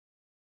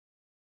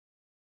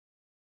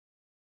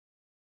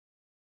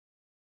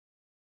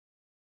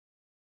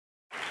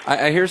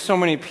I hear so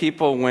many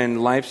people when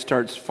life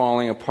starts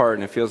falling apart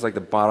and it feels like the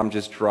bottom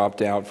just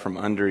dropped out from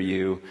under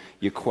you,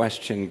 you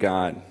question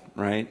God,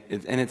 right?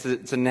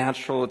 It's a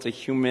natural, it's a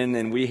human,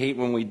 and we hate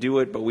when we do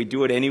it, but we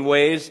do it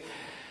anyways.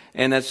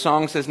 And that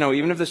song says, no,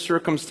 even if the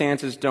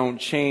circumstances don't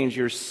change,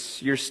 you're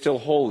still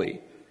holy.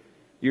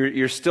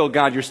 You're still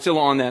God. You're still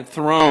on that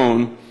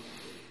throne.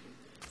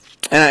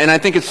 And I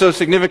think it's so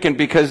significant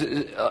because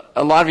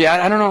a lot of you,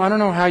 I don't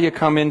know how you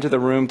come into the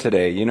room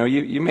today. You know,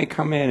 you may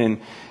come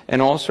in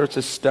and all sorts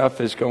of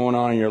stuff is going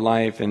on in your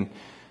life, and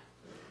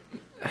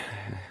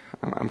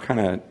I'm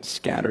kind of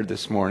scattered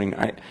this morning.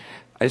 I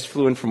just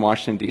flew in from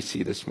Washington,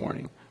 D.C. this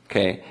morning,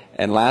 okay?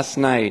 And last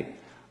night,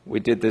 we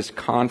did this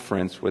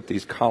conference with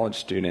these college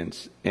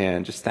students,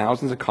 and just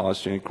thousands of college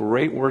students,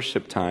 great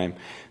worship time.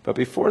 But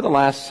before the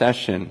last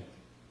session,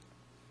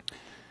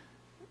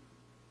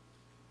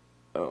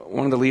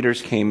 one of the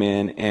leaders came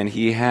in, and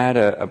he had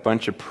a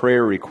bunch of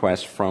prayer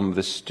requests from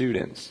the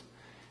students.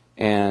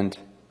 And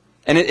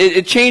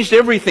it changed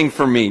everything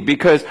for me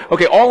because,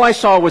 okay, all I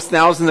saw was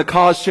thousands of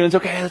college students.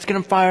 Okay, let's get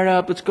them fired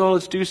up. Let's go.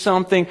 Let's do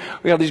something.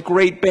 We have these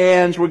great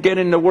bands. We're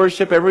getting into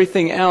worship,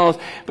 everything else.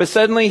 But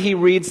suddenly he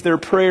reads their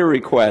prayer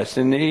requests,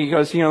 and he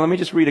goes, let me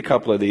just read a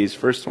couple of these.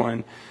 First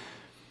one,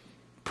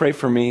 pray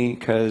for me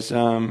because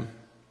I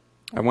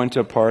went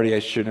to a party I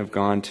shouldn't have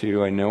gone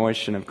to. I know I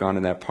shouldn't have gone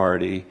to that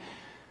party.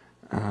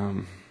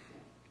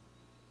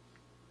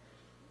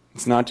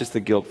 It's not just the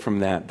guilt from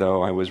that,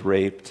 though. I was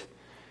raped,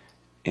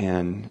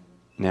 and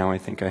now I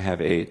think I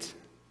have AIDS.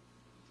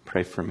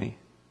 Pray for me.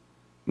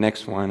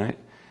 Next one, I've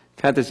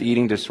had this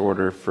eating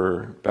disorder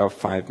for about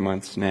 5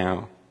 months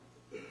now.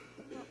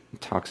 He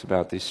talks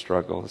about these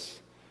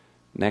struggles.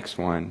 Next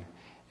one,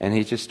 and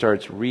he just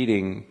starts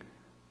reading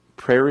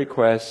prayer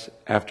requests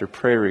after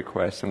prayer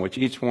requests, in which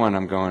each one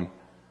I'm going,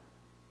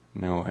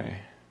 no way,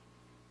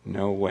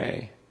 no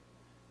way,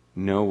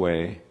 no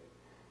way.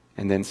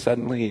 And then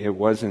suddenly it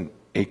wasn't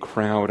a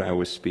crowd I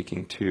was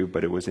speaking to,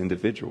 but it was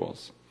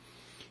individuals.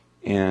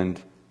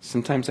 And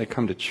sometimes I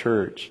come to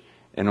church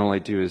and all I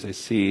do is I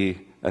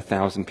see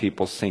 1,000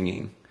 people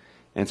singing.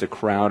 And it's a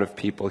crowd of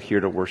people here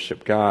to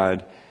worship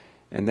God.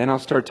 And then I'll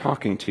start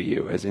talking to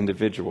you as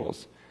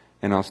individuals.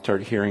 And I'll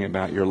start hearing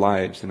about your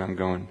lives. And I'm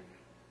going,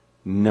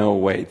 no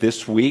way.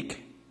 This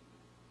week?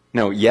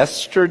 No,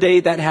 yesterday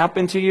that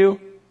happened to you?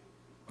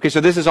 Okay,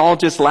 so this is all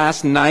just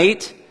last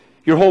night?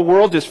 Your whole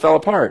world just fell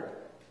apart.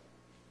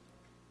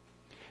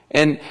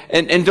 And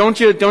don't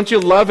you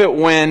love it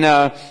when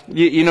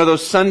you know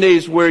those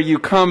Sundays where you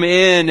come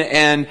in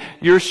and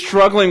you're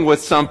struggling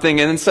with something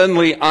and then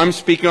suddenly I'm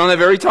speaking on that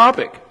very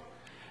topic.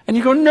 And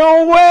you go,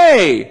 no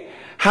way!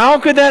 How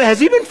could that?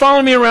 Has he been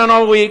following me around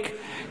all week?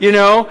 You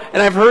know,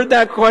 and I've heard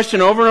that question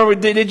over and over.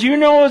 Did you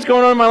know what's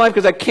going on in my life?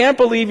 Because I can't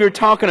believe you're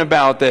talking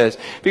about this.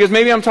 Because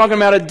maybe I'm talking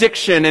about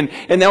addiction,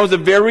 and that was the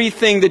very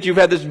thing that you've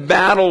had this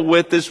battle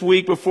with this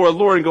week before the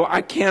Lord, and go, I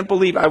can't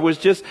believe I was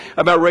just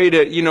about ready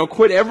to,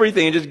 quit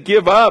everything and just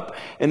give up.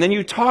 And then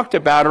you talked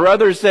about it. Or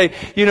others say,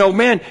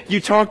 man,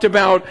 you talked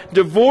about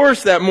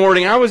divorce that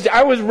morning. I was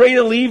ready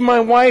to leave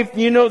my wife,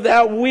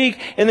 that week,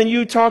 and then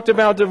you talked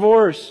about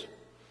divorce.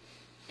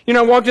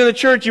 I walked into the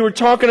church, you were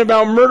talking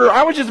about murder.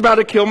 I was just about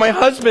to kill my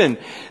husband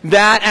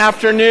that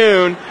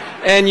afternoon,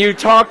 and you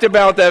talked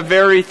about that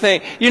very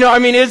thing.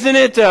 Isn't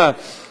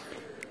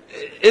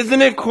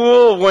it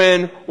cool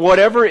when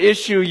whatever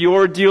issue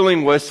you're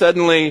dealing with,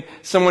 suddenly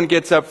someone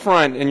gets up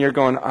front and you're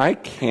going, I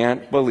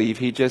can't believe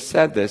he just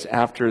said this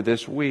after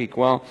this week.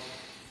 Well,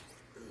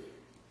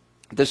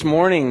 this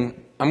morning,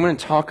 I'm going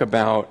to talk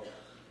about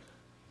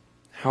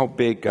how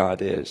big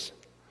God is.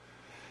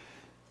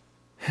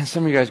 And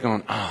some of you guys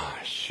going,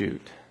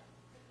 shoot.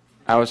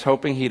 I was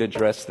hoping he'd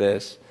address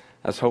this.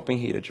 I was hoping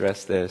he'd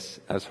address this.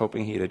 I was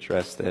hoping he'd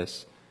address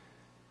this.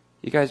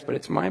 You guys, but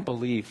it's my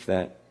belief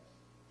that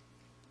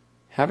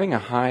having a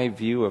high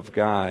view of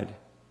God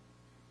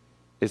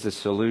is a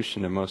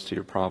solution to most of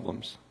your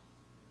problems.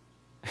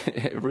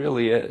 It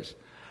really is.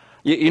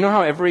 You know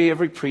how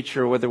every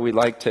preacher, whether we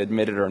like to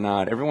admit it or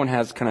not, everyone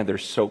has kind of their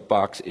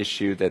soapbox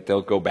issue that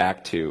they'll go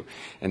back to,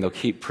 and they'll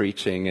keep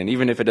preaching, and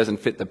even if it doesn't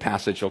fit the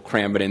passage, they'll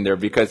cram it in there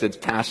because it's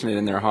passionate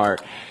in their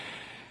heart.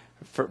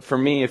 For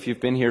me, if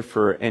you've been here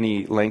for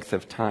any length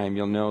of time,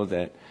 you'll know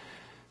that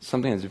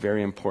something that's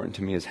very important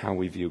to me is how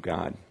we view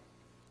God.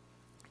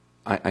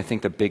 I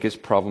think the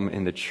biggest problem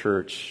in the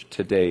church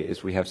today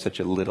is we have such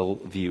a little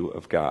view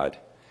of God.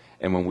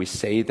 And when we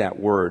say that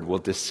word, we'll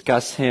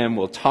discuss him,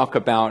 we'll talk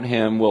about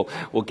him, we'll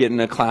get in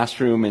a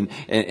classroom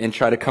and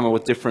try to come up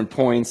with different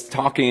points,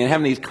 talking and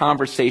having these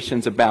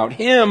conversations about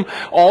him,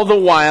 all the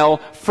while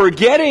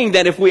forgetting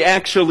that if we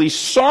actually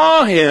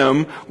saw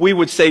him, we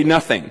would say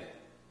nothing.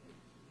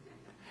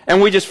 And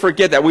we just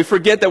forget that. We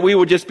forget that we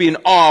would just be in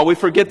awe. We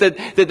forget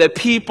that the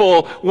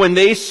people, when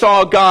they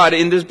saw God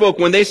in this book,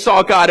 when they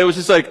saw God, it was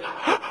just like,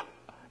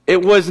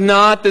 it was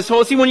not this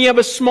whole... See, when you have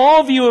a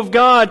small view of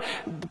God,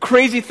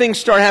 crazy things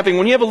start happening.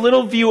 When you have a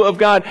little view of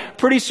God,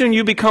 pretty soon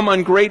you become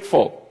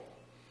ungrateful.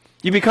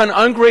 You become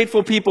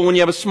ungrateful people when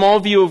you have a small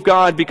view of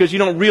God because you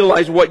don't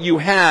realize what you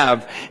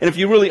have. And if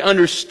you really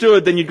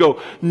understood, then you'd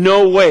go,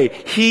 no way.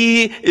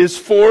 He is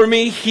for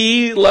me.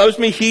 He loves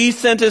me. He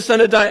sent His Son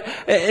to die.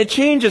 It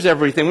changes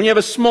everything. When you have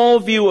a small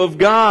view of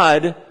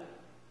God,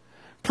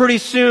 pretty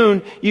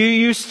soon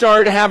you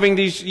start having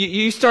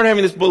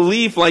this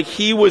belief like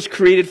He was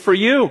created for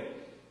you.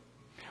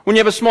 When you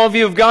have a small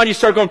view of God, you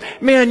start going,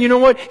 man, you know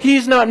what?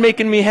 He's not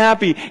making me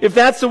happy. If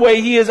that's the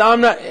way He is,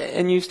 I'm not.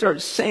 And you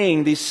start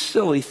saying these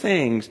silly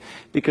things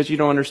because you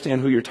don't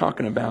understand who you're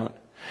talking about.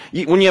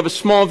 When you have a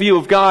small view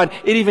of God,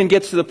 it even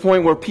gets to the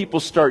point where people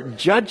start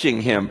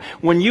judging Him.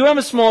 When you have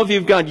a small view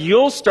of God,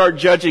 you'll start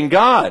judging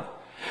God.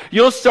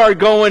 You'll start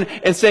going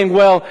and saying,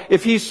 well,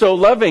 if He's so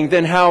loving,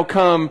 then how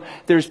come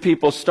there's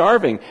people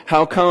starving?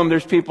 How come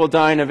there's people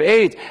dying of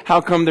AIDS?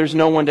 How come there's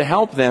no one to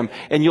help them?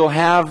 And you'll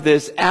have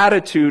this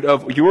attitude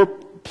of you're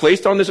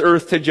placed on this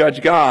earth to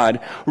judge God,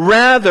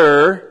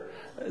 rather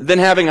than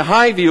having a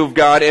high view of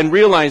God and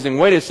realizing,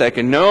 wait a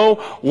second, no,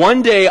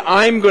 one day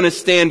I'm going to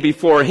stand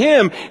before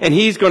Him and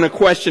He's going to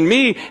question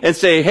me and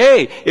say,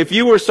 hey, if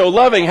you were so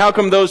loving, how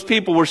come those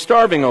people were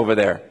starving over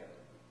there?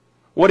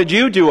 What did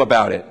you do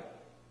about it?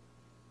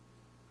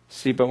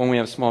 See, but when we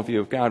have a small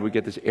view of God, we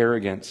get this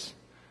arrogance,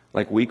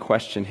 like we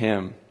question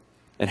Him.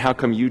 And how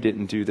come you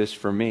didn't do this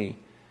for me?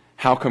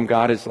 How come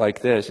God is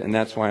like this? And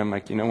that's why I'm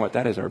like, you know what?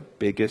 That is our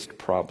biggest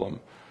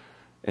problem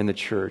in the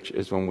church,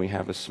 is when we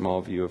have a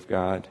small view of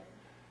God.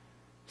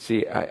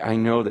 See, I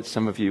know that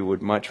some of you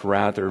would much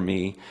rather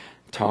me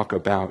talk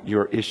about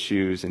your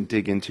issues and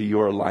dig into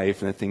your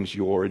life and the things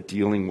you're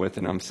dealing with.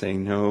 And I'm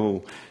saying,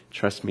 no,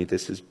 trust me,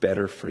 this is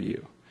better for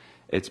you.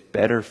 It's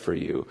better for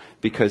you.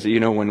 Because,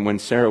 you know, when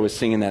Sarah was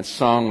singing that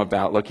song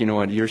about, look, you know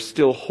what, you're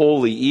still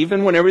holy,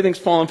 even when everything's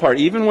falling apart,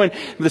 even when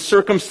the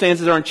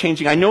circumstances aren't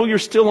changing. I know you're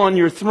still on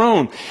your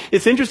throne.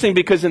 It's interesting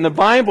because in the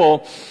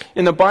Bible,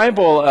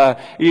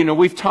 you know,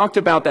 we've talked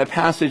about that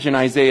passage in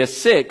Isaiah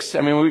 6. I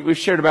mean, we've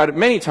shared about it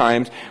many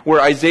times, where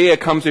Isaiah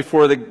comes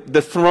before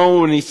the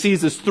throne, and he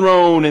sees this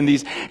throne, and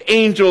these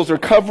angels are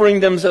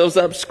covering themselves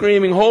up,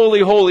 screaming,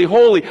 holy, holy,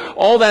 holy.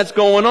 All that's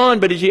going on.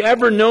 But did you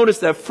ever notice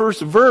that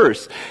first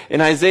verse?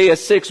 In Isaiah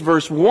 6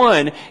 verse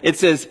 1, it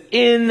says,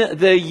 in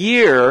the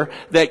year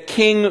that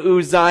King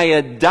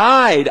Uzziah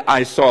died,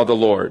 I saw the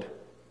Lord.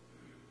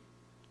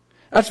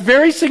 That's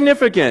very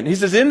significant. He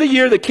says, in the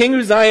year that King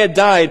Uzziah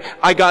died,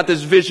 I got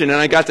this vision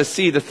and I got to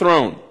see the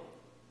throne.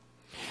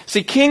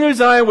 See, King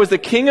Uzziah was the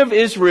king of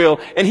Israel,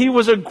 and he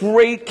was a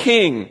great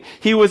king.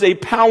 He was a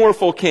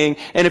powerful king.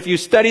 And if you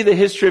study the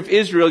history of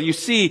Israel, you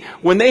see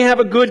when they have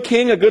a good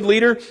king, a good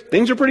leader,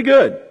 things are pretty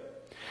good.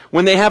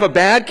 When they have a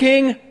bad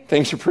king,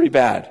 things are pretty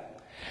bad.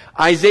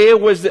 Uzziah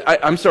was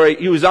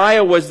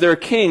their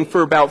king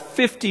for about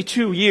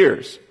 52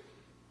 years.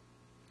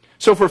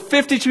 So for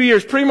 52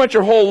 years, pretty much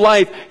your whole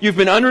life, you've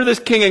been under this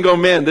king and go,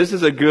 man, this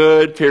is a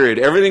good period.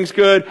 Everything's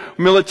good.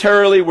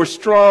 Militarily, we're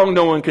strong.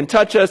 No one can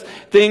touch us.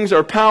 Things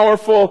are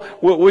powerful.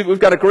 We've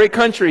got a great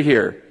country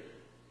here.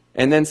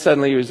 And then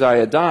suddenly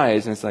Uzziah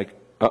dies, and it's like,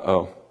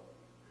 uh-oh,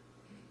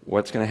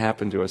 what's going to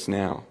happen to us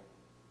now?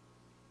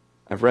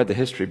 I've read the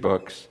history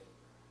books.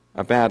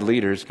 A bad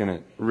leader is going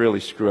to really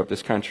screw up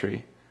this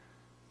country.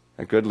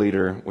 A good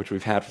leader, which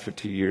we've had for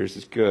 50 years,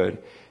 is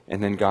good.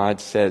 And then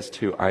God says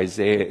to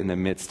Isaiah in the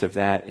midst of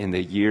that, in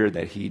the year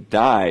that he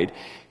died,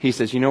 He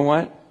says, you know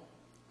what?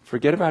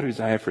 Forget about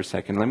Uzziah for a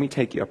second. Let me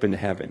take you up into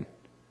heaven.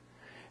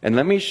 And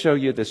let me show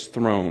you this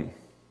throne.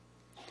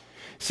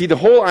 See, the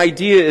whole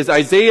idea is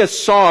Isaiah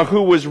saw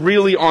who was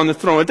really on the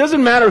throne. It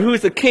doesn't matter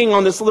who's the king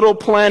on this little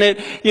planet,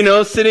 you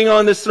know, sitting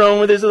on this throne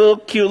with his little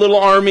cute little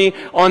army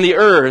on the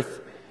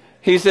earth.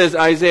 He says,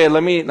 Isaiah,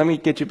 let me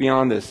get you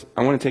beyond this.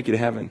 I want to take you to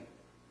heaven.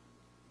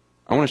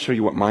 I want to show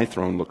you what my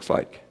throne looks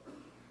like.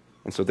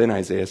 And so then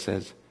Isaiah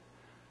says,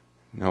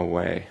 no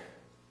way.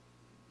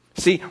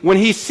 See, when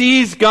he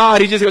sees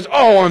God, he just goes,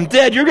 oh, I'm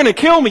dead. You're going to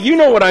kill me. You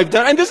know what I've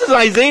done. And this is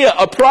Isaiah,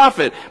 a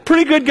prophet.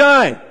 Pretty good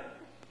guy.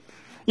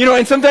 You know,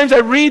 and sometimes I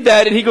read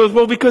that and he goes,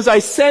 well, because I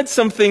said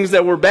some things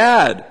that were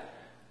bad.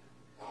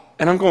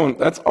 And I'm going,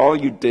 that's all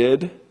you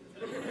did?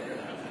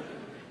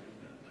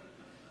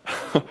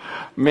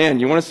 Man,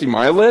 you want to see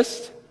my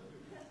list?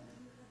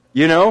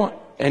 You know?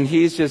 And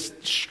he's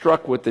just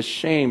struck with the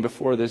shame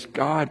before this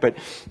God. But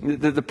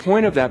the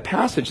point of that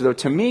passage, though,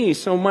 to me,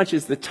 so much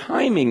is the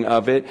timing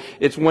of it.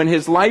 It's when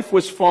his life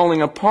was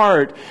falling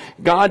apart,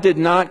 God did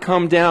not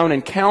come down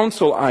and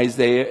counsel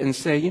Isaiah and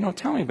say, you know,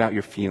 tell me about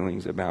your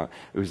feelings about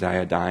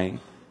Uzziah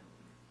dying.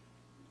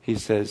 He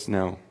says,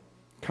 no,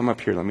 come up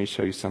here, let me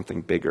show you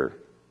something bigger.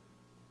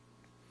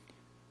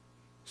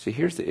 See,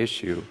 here's the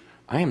issue.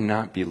 I am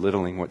not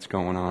belittling what's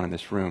going on in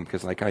this room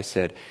because, like I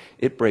said,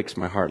 it breaks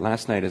my heart.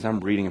 Last night as I'm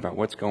reading about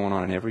what's going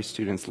on in every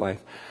student's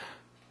life,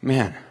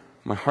 man,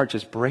 My heart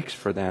just breaks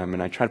for them,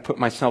 and I try to put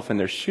myself in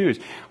their shoes.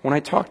 When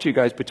I talk to you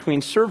guys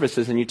between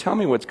services and you tell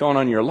me what's going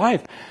on in your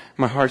life,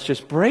 my heart's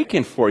just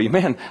breaking for you.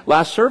 Man,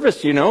 last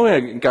service,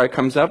 a guy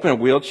comes up in a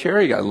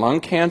wheelchair, he got lung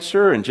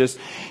cancer, and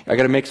I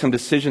got to make some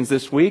decisions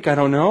this week. I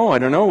don't know. I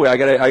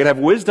got to have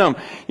wisdom.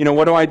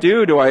 What do I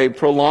do? Do I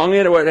prolong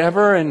it or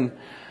whatever? And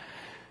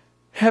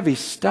heavy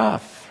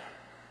stuff.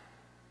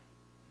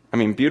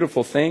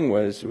 Beautiful thing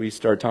was we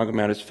started talking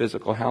about his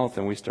physical health,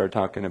 and we started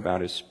talking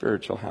about his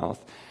spiritual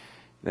health.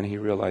 Then he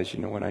realized,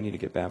 I need to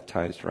get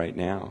baptized right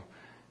now.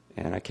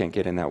 And I can't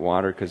get in that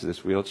water because of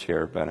this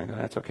wheelchair. But I go,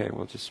 that's okay,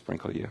 we'll just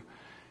sprinkle you.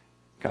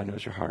 God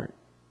knows your heart.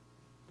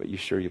 But you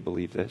sure you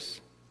believe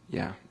this?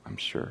 Yeah, I'm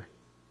sure.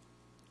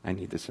 I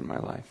need this in my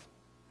life.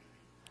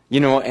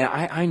 And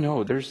I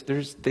know there's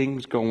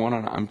things going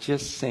on. I'm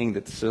just saying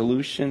that the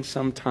solution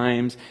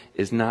sometimes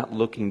is not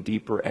looking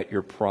deeper at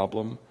your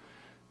problem.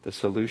 The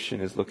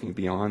solution is looking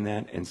beyond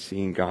that and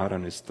seeing God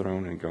on his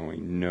throne and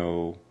going,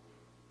 no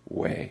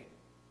way.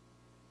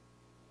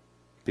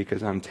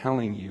 Because I'm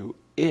telling you,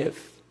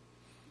 if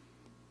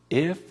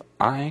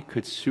I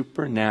could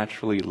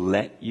supernaturally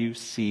let you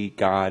see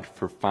God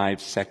for 5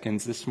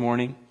 seconds this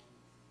morning,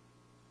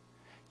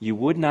 you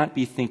would not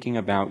be thinking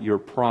about your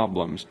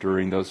problems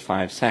during those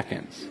 5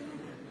 seconds.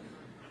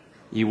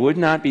 You would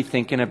not be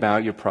thinking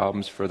about your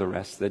problems for the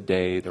rest of the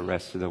day, the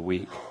rest of the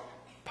week,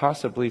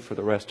 possibly for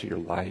the rest of your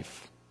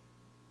life.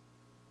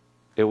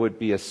 It would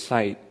be a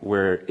sight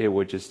where it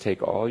would just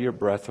take all your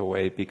breath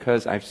away,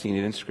 because I've seen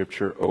it in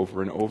Scripture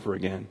over and over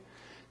again.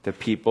 The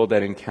people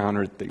that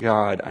encountered the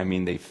God,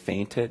 they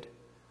fainted.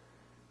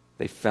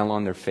 They fell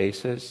on their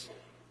faces.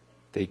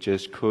 They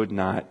just could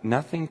not.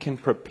 Nothing can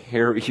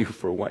prepare you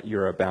for what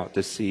you're about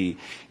to see.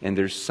 And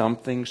there's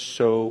something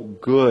so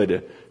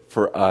good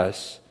for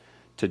us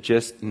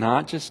to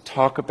not just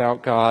talk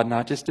about God,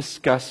 not just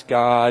discuss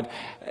God,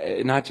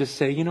 not just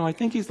say, I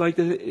think he's like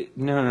this.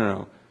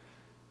 No.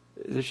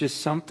 There's just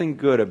something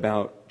good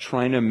about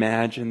trying to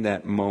imagine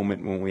that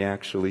moment when we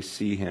actually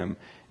see him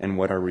and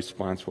what our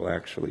response will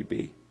actually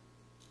be.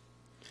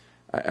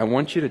 I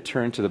want you to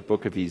turn to the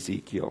book of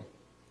Ezekiel.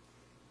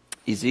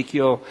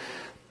 Ezekiel,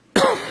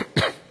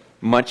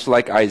 much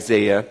like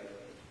Isaiah,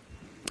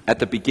 at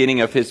the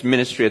beginning of his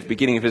ministry, at the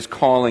beginning of his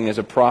calling as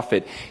a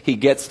prophet, he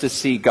gets to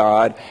see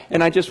God.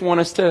 And I just want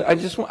us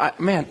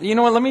to, you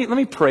know what, let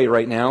me pray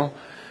right now,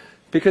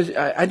 because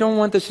I don't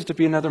want this just to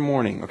be another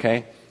morning,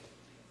 okay?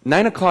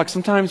 9 o'clock,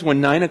 sometimes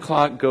when 9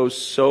 o'clock goes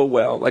so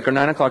well, like our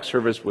 9 o'clock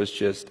service was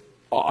just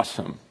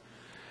awesome.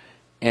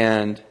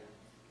 And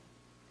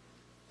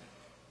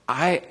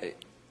I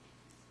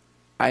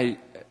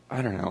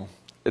don't know.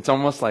 It's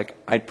almost like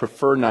I'd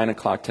prefer 9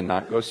 o'clock to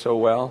not go so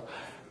well,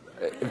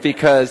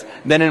 because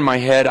then in my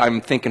head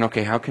I'm thinking,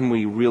 okay, how can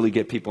we really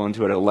get people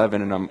into it at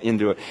 11 and I'm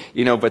into it?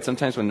 But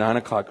sometimes when 9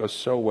 o'clock goes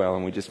so well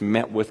and we just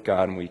met with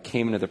God and we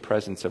came into the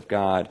presence of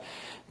God,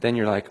 then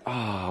you're like,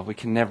 we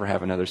can never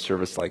have another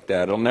service like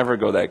that. It'll never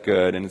go that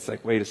good. And it's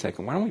like, wait a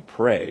second, why don't we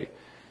pray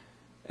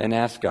and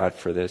ask God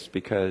for this?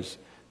 Because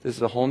this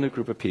is a whole new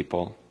group of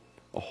people,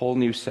 a whole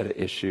new set of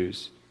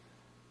issues,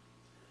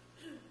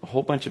 a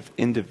whole bunch of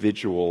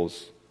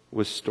individuals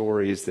with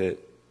stories that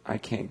I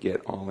can't get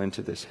all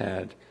into this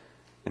head.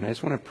 And I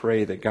just want to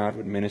pray that God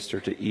would minister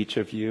to each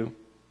of you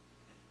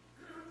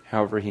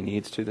however he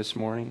needs to this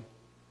morning.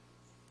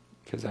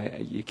 Because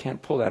you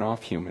can't pull that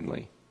off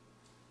humanly.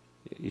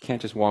 You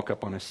can't just walk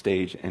up on a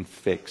stage and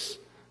fix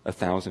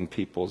 1,000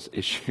 people's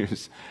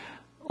issues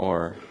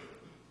or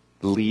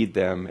lead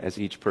them as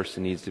each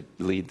person needs to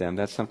lead them.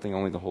 That's something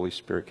only the Holy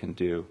Spirit can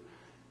do.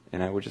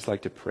 And I would just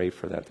like to pray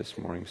for that this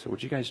morning. So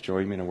would you guys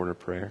join me in a word of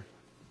prayer?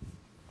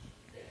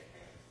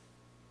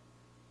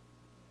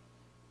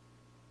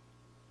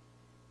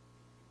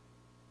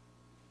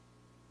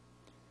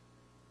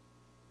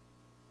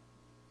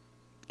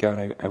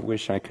 God, I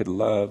wish I could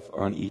love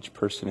on each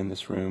person in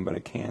this room, but I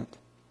can't.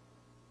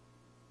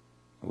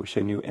 I wish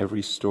I knew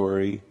every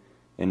story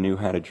and knew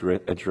how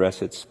to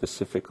address it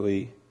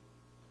specifically.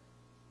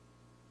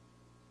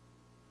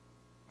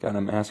 God,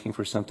 I'm asking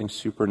for something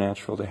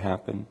supernatural to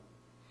happen.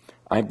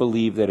 I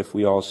believe that if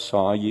we all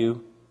saw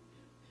you,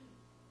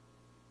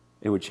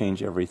 it would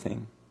change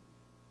everything.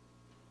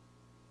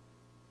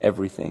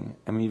 Everything.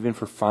 Even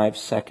for 5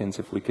 seconds,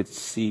 if we could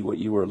see what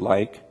you were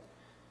like,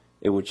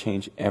 it would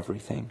change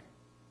everything.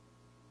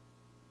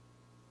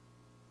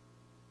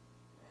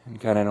 And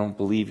God, I don't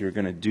believe you're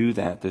going to do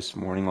that this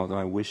morning, although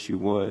I wish you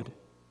would.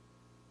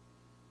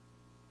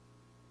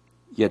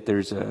 Yet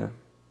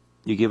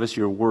you give us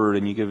your word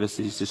and you give us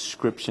these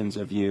descriptions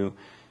of you,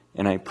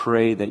 and I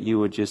pray that you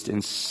would just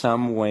in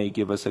some way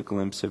give us a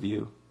glimpse of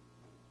you.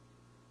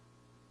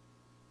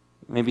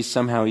 Maybe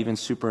somehow, even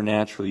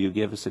supernaturally, you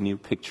give us a new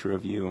picture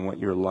of you and what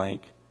you're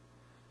like,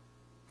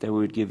 that we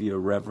would give you a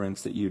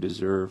reverence that you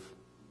deserve.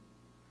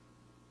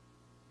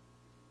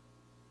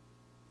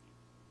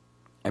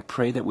 I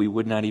pray that we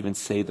would not even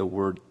say the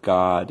word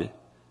God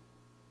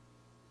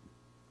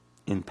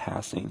in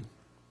passing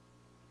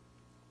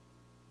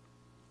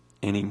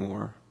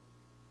anymore.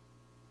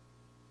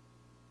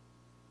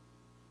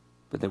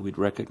 but that we'd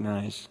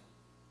recognize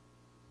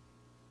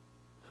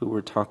who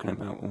we're talking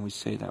about when we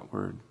say that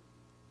word.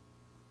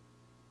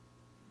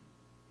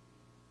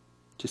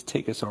 Just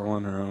take us all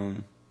on our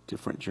own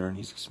different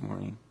journeys this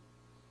morning.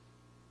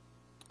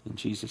 In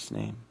Jesus'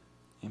 name,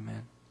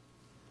 amen.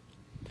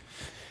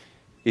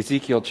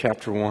 Ezekiel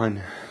chapter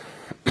 1,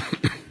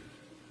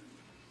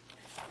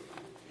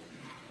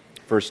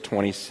 verse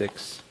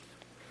 26.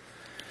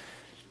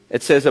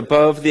 It says,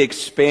 above the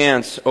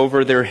expanse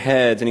over their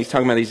heads, and he's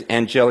talking about these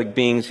angelic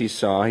beings he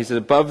saw. He says,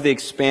 above the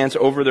expanse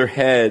over their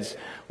heads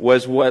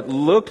was what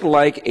looked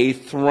like a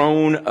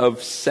throne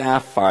of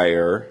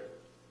sapphire.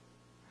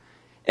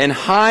 And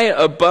high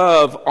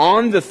above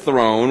on the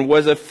throne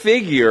was a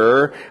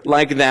figure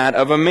like that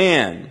of a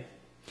man.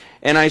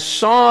 And I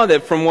saw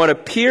that from what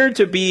appeared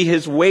to be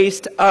his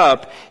waist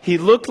up, he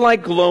looked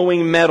like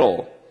glowing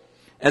metal,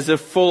 as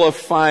if full of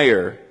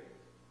fire.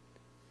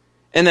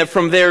 And that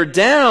from there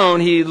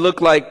down, he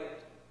looked like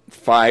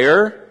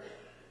fire,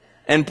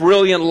 and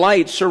brilliant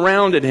light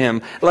surrounded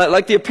him.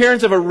 Like the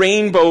appearance of a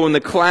rainbow in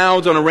the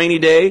clouds on a rainy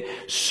day,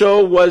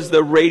 so was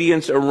the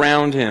radiance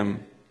around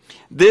him.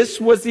 This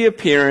was the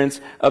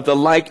appearance of the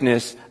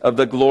likeness of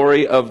the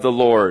glory of the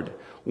Lord.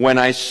 When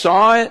I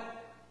saw it,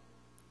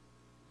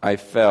 I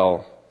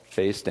fell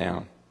face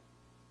down.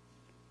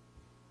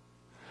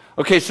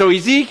 Okay, so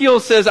Ezekiel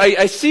says,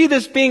 I see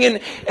this being,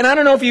 and I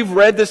don't know if you've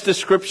read this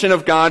description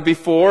of God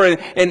before,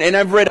 and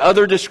I've read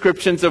other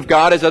descriptions of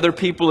God as other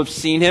people have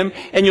seen him,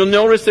 and you'll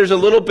notice there's a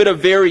little bit of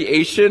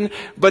variation,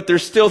 but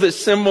there's still this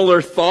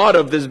similar thought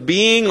of this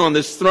being on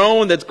this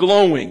throne that's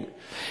glowing.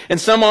 And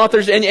some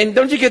authors, and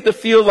don't you get the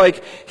feel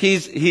like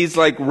he's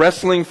like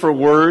wrestling for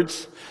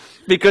words?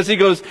 Because he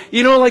goes,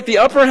 like the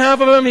upper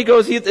half of him, he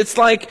goes, it's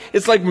like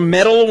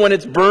metal when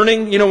it's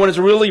burning, when it's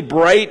really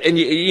bright and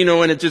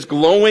and it's just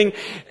glowing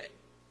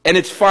and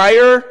it's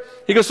fire.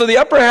 He goes, so the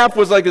upper half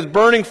was like this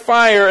burning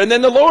fire, and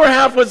then the lower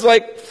half was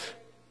like,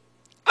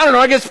 I don't know,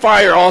 I guess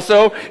fire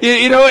also.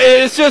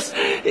 It's just,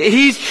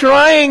 he's just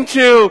trying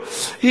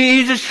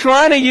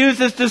to use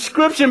this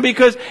description,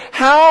 because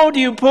how do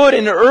you put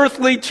in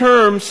earthly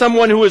terms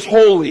someone who is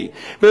holy?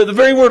 But the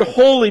very word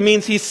holy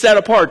means he's set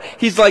apart.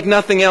 He's like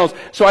nothing else.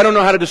 So I don't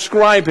know how to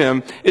describe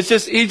him. He's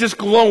just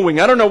glowing.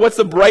 I don't know, what's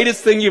the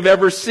brightest thing you've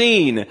ever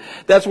seen?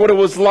 That's what it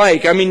was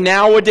like. I mean,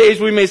 nowadays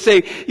we may say,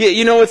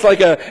 it's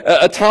like a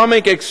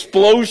atomic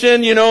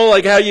explosion,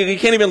 like how you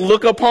can't even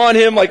look upon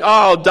him, like,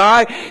 I'll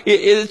die.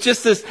 It's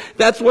just this.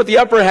 That's what the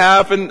upper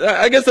half, and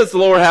I guess that's the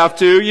lower half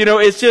too.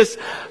 It's just,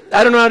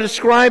 I don't know how to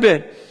describe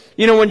it.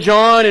 When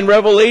John in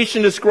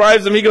Revelation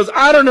describes him, he goes,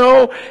 I don't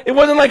know, it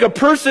wasn't like a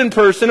person. It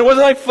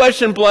wasn't like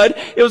flesh and blood.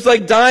 It was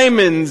like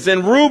diamonds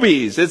and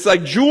rubies. It's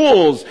like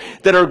jewels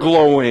that are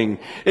glowing.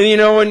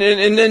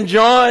 And then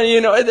John,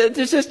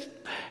 it's just,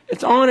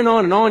 it's on and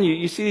on and on.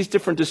 You see these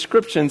different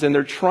descriptions, and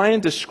they're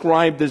trying to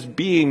describe this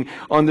being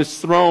on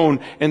this throne,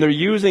 and they're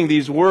using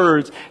these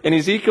words, and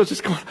Ezekiel's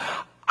just going,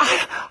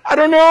 I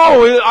don't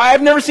know.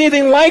 I've never seen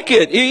anything like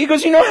it. He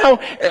goes, how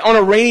on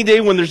a rainy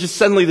day when there's just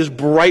suddenly this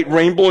bright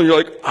rainbow and you're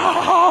like,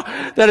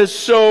 that is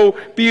so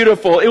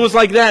beautiful. It was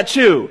like that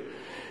too.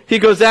 He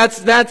goes, that's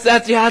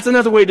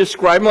another way to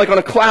describe him. Like on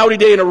a cloudy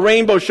day and a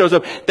rainbow shows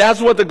up. That's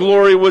what the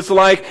glory was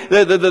like.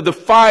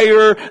 The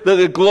fire,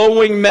 the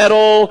glowing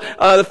metal,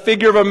 the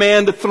figure of a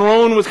man. The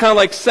throne was kind of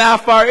like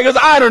sapphire. He goes,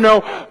 I don't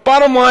know.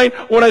 Bottom line,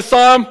 when I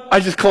saw him, I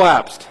just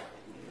collapsed.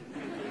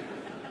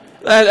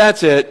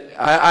 That's it.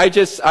 I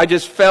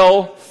just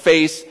fell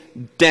face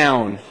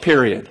down,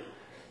 period.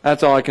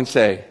 That's all I can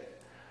say.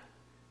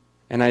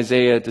 And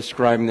Isaiah,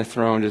 describing the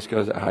throne, just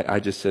goes, I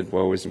just said,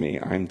 woe is me,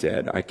 I'm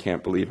dead. I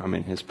can't believe I'm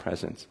in his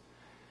presence.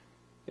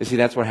 You see,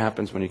 that's what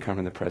happens when you come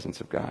in the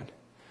presence of God.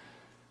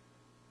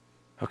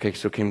 Okay,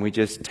 so can we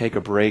just take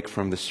a break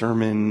from the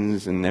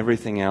sermons and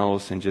everything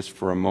else, and just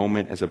for a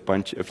moment, as a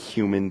bunch of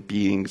human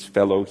beings,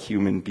 fellow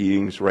human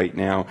beings right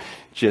now,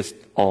 just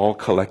all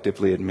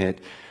collectively admit,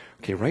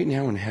 okay, right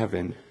now in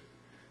heaven,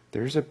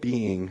 there's a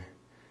being,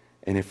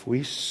 and if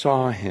we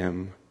saw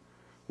him,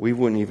 we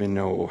wouldn't even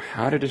know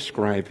how to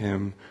describe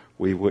him.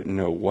 We wouldn't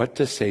know what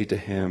to say to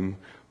him.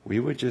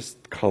 We would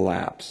just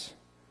collapse.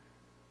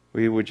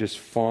 We would just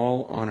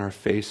fall on our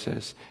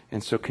faces.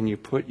 And so can you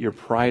put your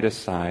pride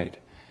aside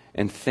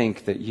and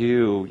think that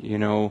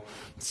you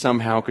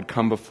somehow could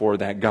come before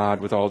that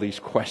God with all these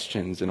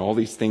questions and all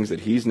these things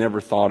that he's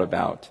never thought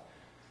about,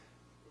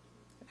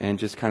 and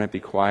just kind of be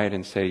quiet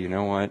and say, you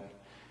know what?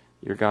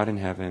 You're God in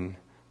heaven.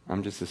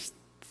 I'm just this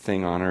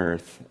thing on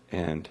earth,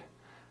 and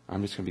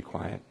I'm just going to be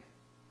quiet.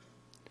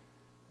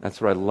 That's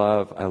what I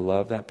love. I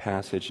love that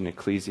passage in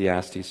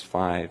Ecclesiastes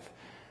 5.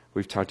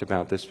 We've talked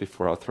about this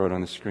before. I'll throw it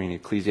on the screen.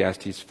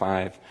 Ecclesiastes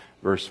 5,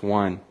 verse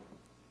 1,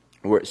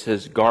 where it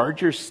says,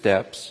 guard your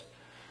steps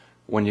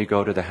when you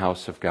go to the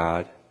house of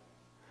God.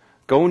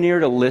 Go near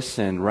to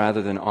listen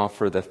rather than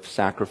offer the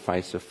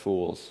sacrifice of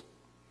fools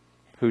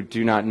who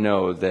do not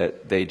know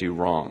that they do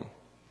wrong.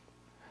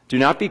 Do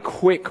not be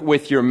quick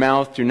with your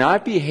mouth. Do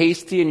not be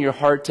hasty in your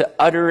heart to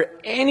utter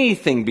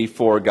anything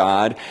before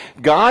God.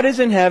 God is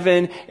in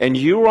heaven and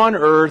you are on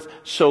earth,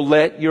 so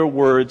let your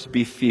words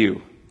be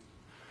few.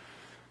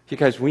 You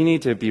guys, we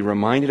need to be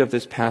reminded of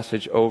this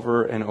passage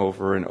over and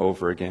over and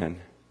over again.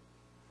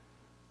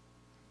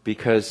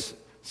 Because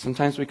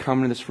sometimes we come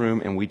into this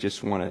room and we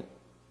just want to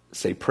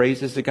say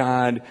praises to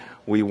God.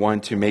 We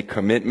want to make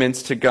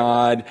commitments to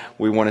God.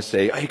 We want to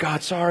say, hey,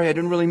 God, sorry, I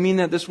didn't really mean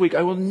that this week.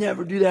 I will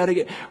never do that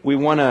again. We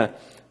want to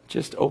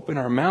just open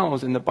our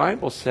mouths. And the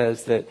Bible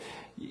says that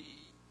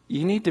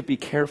you need to be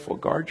careful.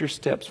 Guard your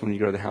steps when you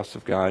go to the house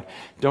of God.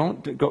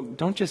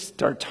 Don't just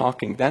start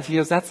talking. That's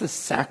the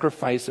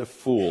sacrifice of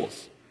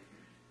fools.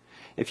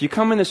 If you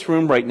come in this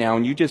room right now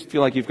and you just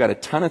feel like you've got a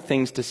ton of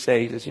things to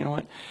say, just, you know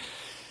what?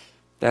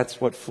 That's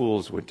what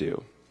fools would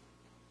do.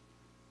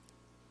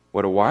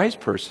 What a wise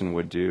person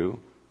would do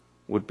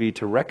would be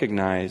to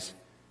recognize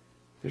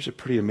there's a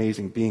pretty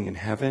amazing being in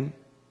heaven,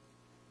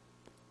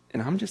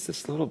 and I'm just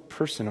this little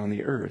person on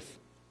the earth.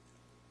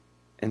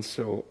 And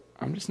so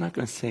I'm just not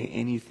going to say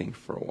anything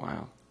for a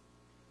while.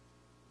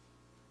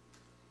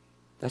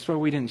 That's why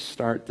we didn't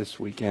start this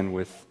weekend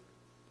with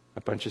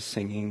a bunch of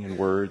singing and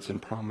words and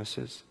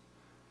promises.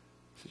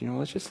 So,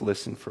 let's just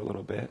listen for a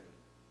little bit.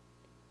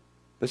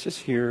 Let's just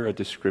hear a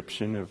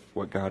description of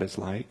what God is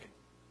like.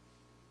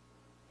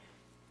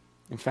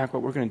 In fact,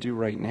 what we're going to do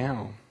right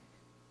now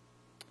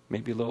may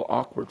be a little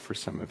awkward for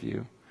some of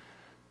you.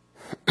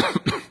 We're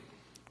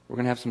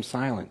going to have some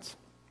silence.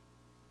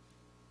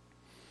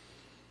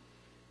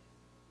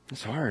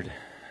 It's hard.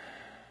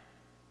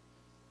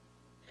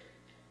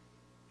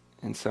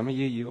 And some of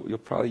you'll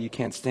probably, you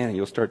can't stand it.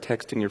 You'll start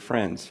texting your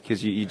friends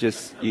because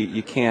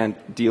you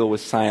can't deal with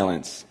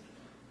silence.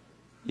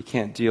 You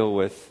can't deal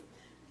with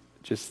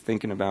just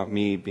thinking about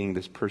me being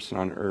this person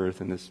on earth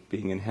and this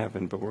being in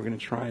heaven. But we're going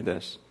to try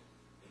this.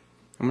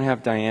 I'm going to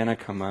have Diana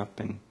come up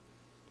and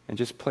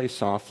just play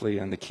softly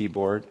on the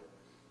keyboard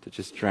to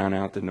just drown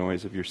out the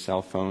noise of your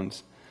cell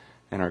phones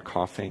and our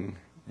coughing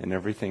and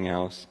everything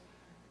else,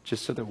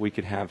 just so that we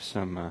could have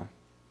some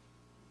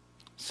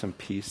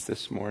peace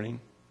this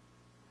morning.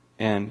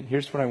 And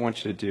here's what I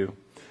want you to do.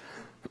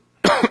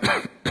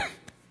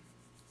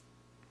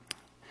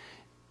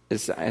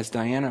 As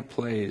Diana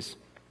plays,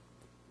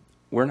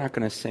 we're not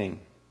going to sing,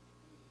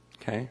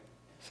 okay?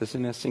 This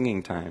isn't a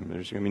singing time.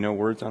 There's going to be no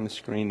words on the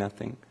screen,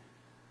 nothing.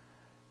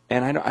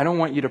 And I don't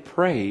want you to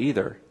pray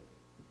either.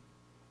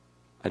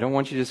 I don't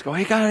want you to just go,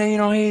 hey, God,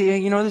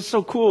 hey, this is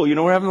so cool.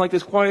 We're having like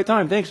this quiet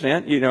time. Thanks,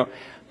 man.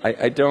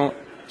 I don't,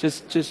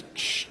 just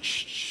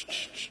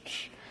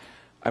shh.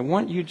 I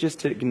want you just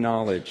to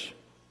acknowledge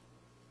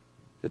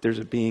that there's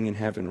a being in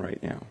heaven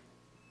right now.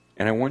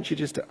 And I want you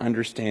just to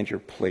understand your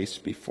place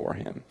before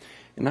him.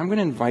 And I'm going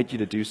to invite you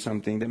to do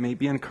something that may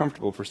be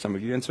uncomfortable for some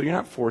of you, and so you're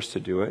not forced to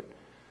do it.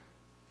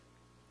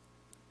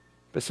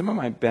 But some of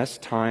my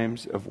best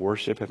times of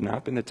worship have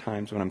not been the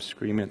times when I'm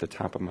screaming at the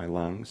top of my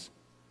lungs.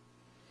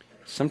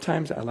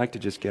 Sometimes I like to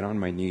just get on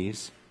my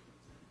knees.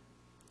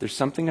 There's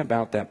something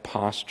about that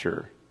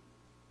posture,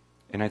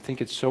 and I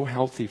think it's so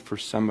healthy for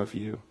some of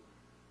you,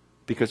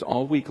 because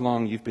all week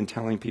long you've been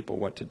telling people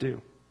what to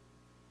do.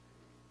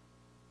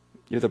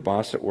 You're the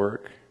boss at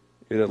work.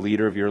 You're the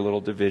leader of your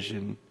little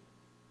division,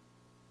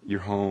 your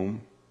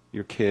home,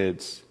 your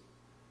kids.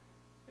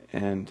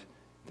 And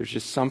there's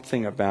just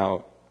something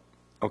about,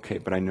 okay,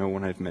 but I know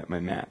when I've met my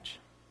match.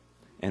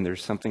 And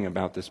there's something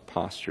about this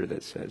posture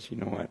that says, you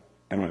know what?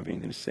 I don't have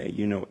anything to say.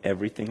 You know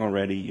everything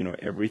already. You know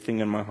everything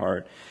in my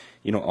heart.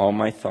 You know all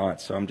my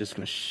thoughts. So I'm just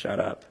going to shut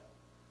up.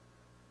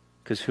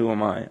 Because who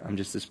am I? I'm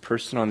just this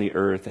person on the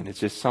earth. And it's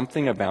just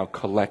something about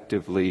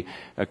collectively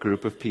a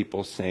group of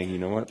people saying, you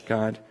know what,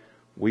 God?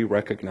 We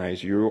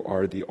recognize you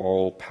are the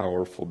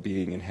all-powerful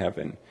being in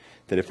heaven.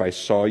 That if I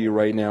saw you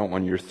right now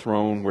on your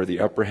throne, where the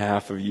upper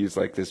half of you is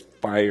like this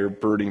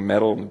fire-burning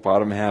metal, and the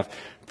bottom half,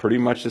 pretty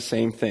much the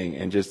same thing,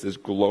 and just this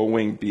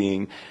glowing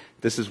being,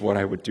 this is what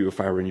I would do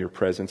if I were in your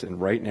presence. And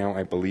right now,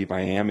 I believe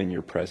I am in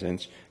your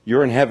presence.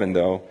 You're in heaven,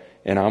 though,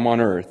 and I'm on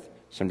earth.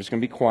 So I'm just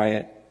going to be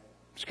quiet.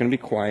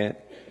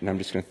 And I'm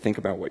just going to think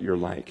about what you're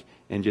like.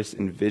 And just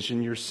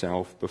envision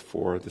yourself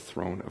before the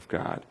throne of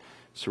God.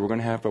 So we're going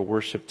to have a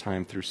worship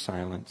time through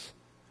silence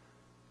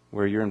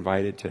where you're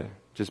invited to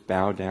just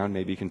bow down.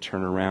 Maybe you can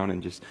turn around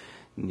and just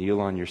kneel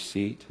on your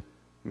seat.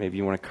 Maybe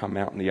you want to come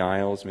out in the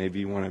aisles. Maybe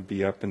you want to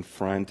be up in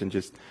front and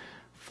just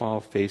fall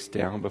face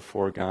down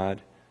before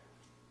God.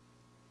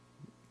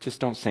 Just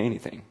don't say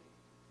anything.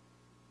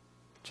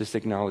 Just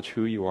acknowledge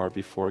who you are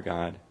before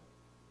God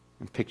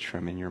and picture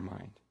him in your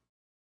mind.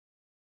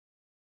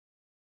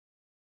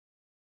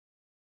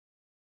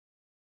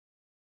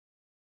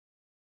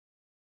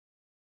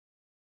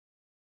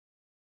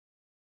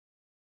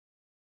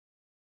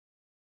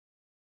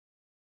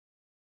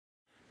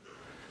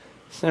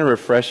 Isn't it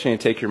refreshing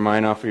to take your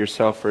mind off of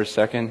yourself for a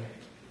second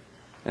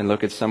and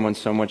look at someone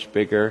so much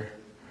bigger?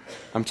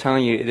 I'm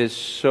telling you, it is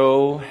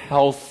so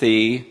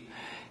healthy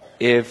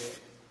if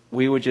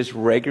we would just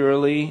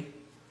regularly,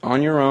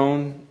 on your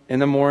own, in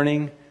the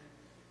morning,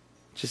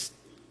 just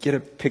get a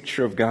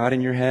picture of God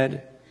in your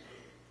head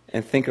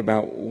and think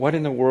about what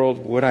in the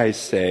world would I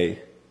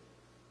say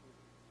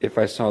if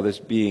I saw this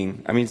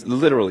being? I mean,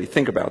 literally,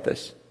 think about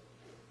this.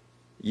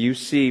 You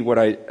see what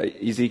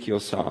Ezekiel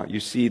saw. You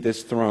see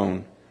this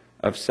throne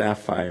of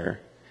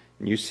sapphire,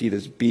 and you see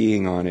this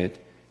being on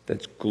it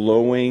that's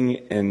glowing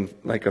and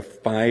like a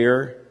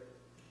fire.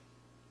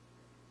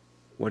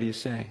 What do you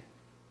say?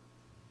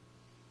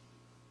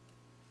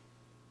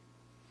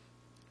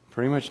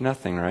 Pretty much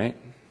nothing, right?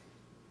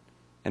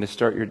 And to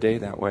start your day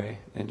that way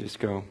and just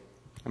go,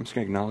 I'm just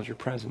going to acknowledge your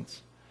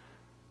presence.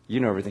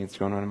 You know everything that's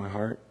going on in my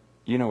heart.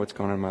 You know what's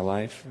going on in my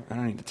life. I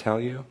don't need to tell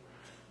you.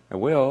 I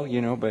will,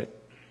 but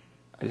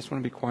I just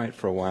want to be quiet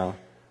for a while.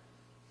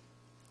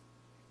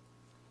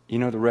 You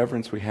know, the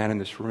reverence we had in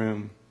this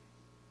room,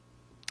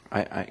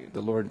 the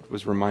Lord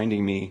was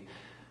reminding me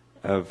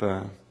of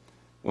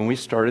when we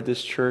started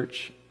this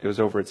church. It was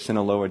over at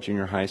Sinaloa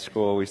Junior High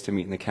School. We used to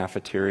meet in the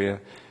cafeteria.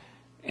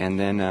 And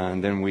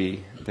then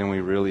we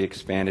really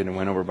expanded and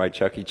went over by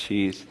Chuck E.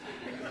 Cheese.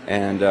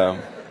 And I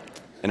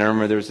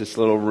remember there was this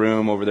little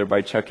room over there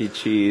by Chuck E.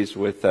 Cheese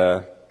with,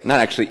 not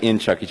actually in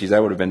Chuck E. Cheese,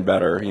 that would have been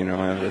better,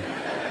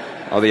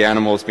 all the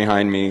animals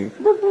behind me,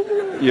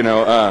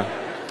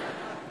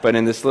 but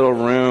in this little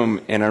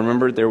room. And I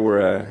remember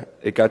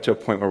it got to a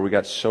point where we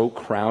got so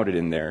crowded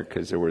in there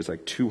because there was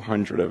like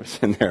 200 of us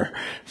in there.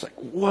 It's like,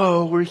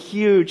 whoa, we're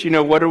huge,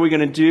 what are we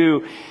going to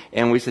do?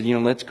 And we said,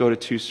 let's go to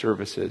 2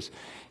 services.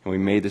 And we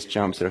made this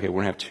jump, said, okay,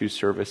 we're going to have 2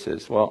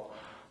 services. Well,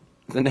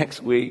 the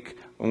next week,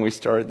 when we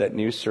started that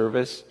new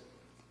service,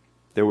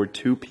 there were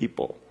 2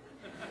 people.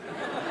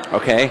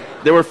 Okay?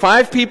 There were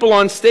 5 people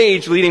on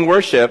stage leading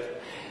worship,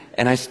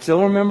 and I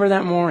still remember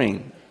that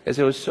morning, because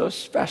it was so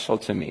special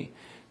to me.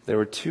 There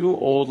were 2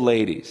 old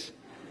ladies,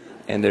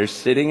 and they're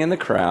sitting in the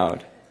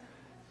crowd,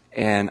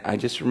 and I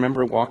just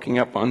remember walking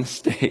up on the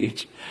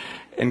stage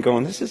and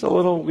going, this is a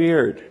little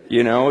weird.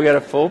 We got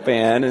a full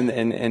band,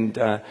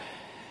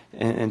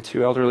 and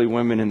 2 elderly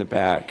women in the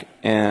back.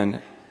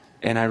 And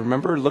I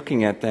remember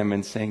looking at them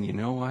and saying, you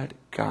know what?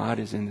 God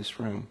is in this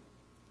room.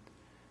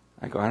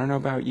 I go, I don't know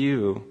about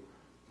you,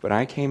 but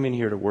I came in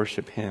here to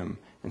worship Him.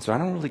 And so I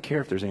don't really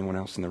care if there's anyone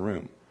else in the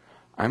room.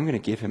 I'm going to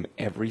give Him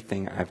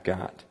everything I've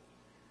got.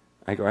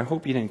 I go, I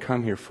hope you didn't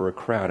come here for a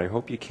crowd. I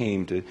hope you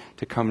came to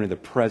come into the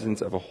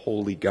presence of a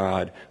holy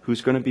God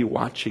who's going to be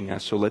watching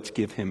us. So let's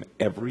give Him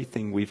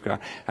everything we've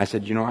got. I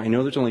said, I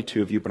know there's only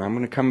 2 of you, but I'm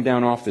going to come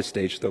down off this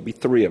stage. So there'll be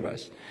 3 of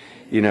us,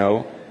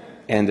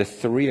 and the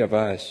 3 of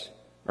us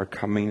are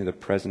coming to the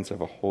presence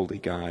of a holy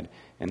God.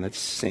 And let's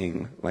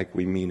sing like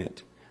we mean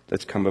it.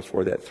 Let's come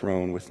before that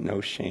throne with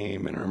no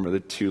shame. And I remember the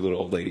 2 little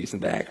old ladies in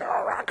the back,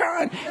 oh, rock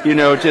on.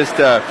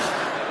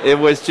 It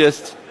was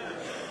just,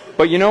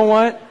 but you know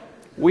what?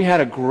 We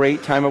had a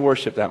great time of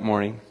worship that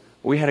morning.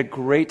 We had a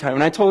great time.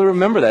 And I totally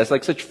remember that. It's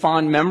like such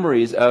fond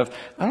memories of,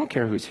 I don't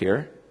care who's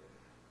here.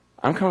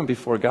 I'm coming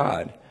before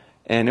God.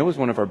 And it was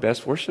one of our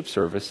best worship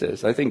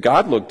services. I think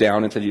God looked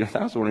down and said,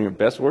 that was one of your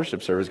best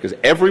worship services because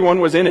everyone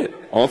was in it.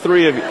 All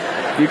 3 of you.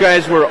 You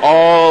guys were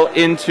all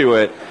into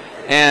it.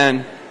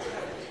 And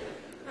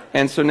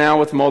so now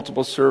with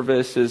multiple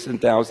services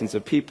and thousands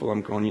of people,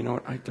 I'm going, you know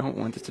what? I don't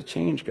want this to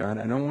change, God.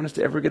 I don't want us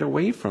to ever get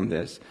away from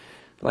this.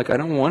 Like, I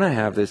don't want to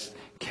have this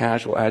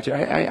casual attitude.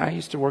 I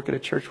used to work at a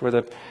church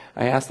where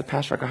I asked the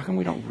pastor, I go, how come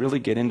we don't really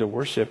get into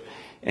worship?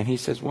 And he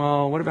says,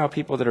 well, what about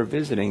people that are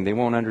visiting? They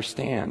won't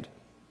understand.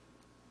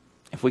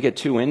 If we get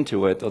too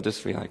into it, they'll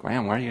just be like,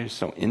 man, why are you guys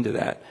so into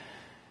that?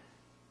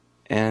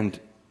 And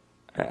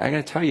I got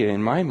to tell you,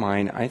 in my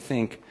mind, I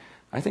think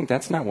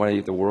that's not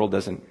why the world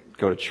doesn't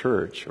go to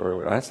church,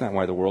 or that's not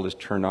why the world is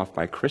turned off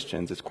by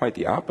Christians. It's quite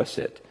the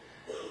opposite.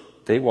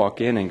 They walk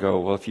in and go,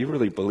 well, if you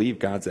really believe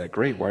God's that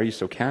great, why are you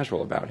so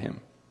casual about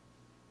Him?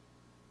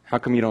 How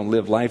come you don't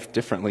live life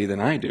differently than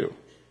I do?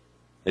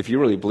 If you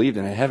really believed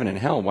in a heaven and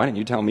hell, why didn't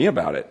you tell me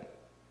about it?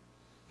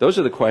 Those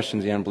are the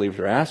questions the unbelievers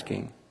are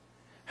asking.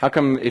 How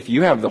come if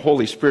you have the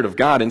Holy Spirit of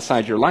God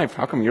inside your life,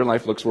 how come your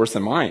life looks worse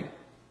than mine?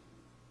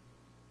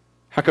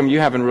 How come you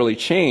haven't really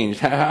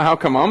changed? How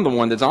come I'm the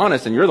one that's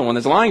honest and you're the one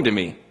that's lying to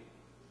me?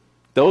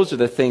 Those are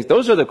the things,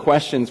 those are the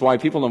questions why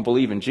people don't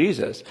believe in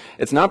Jesus.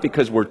 It's not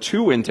because we're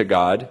too into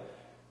God.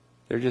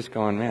 They're just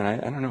going, man,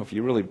 I don't know if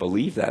you really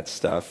believe that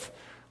stuff.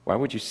 Why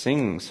would you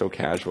sing so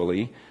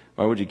casually?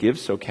 Why would you give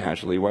so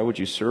casually? Why would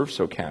you serve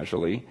so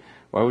casually?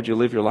 Why would you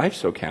live your life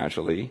so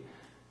casually?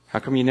 How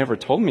come you never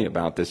told me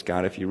about this,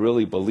 God, if you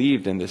really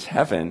believed in this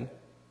heaven?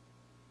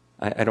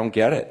 I don't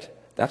get it.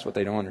 That's what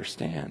they don't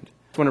understand.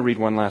 I just want to read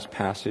one last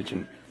passage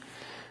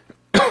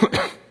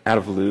out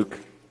of Luke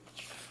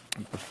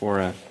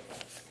before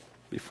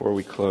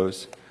we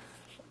close.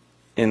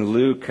 In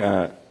Luke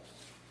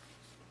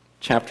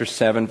chapter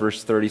 7,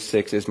 verse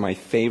 36 is my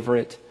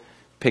favorite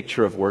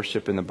picture of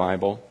worship in the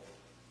Bible.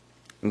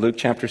 In Luke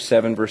chapter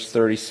 7, verse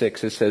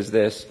 36, it says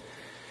this.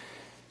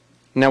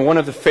 Now, one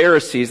of the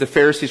Pharisees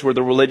were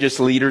the religious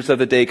leaders of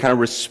the day, kind of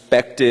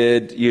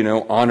respected,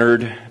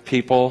 honored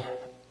people.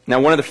 Now,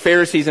 one of the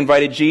Pharisees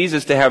invited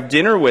Jesus to have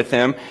dinner with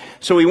him,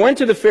 so he went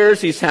to the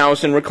Pharisee's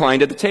house and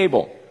reclined at the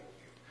table.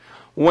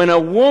 When a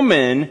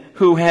woman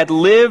who had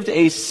lived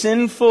a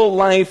sinful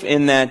life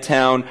in that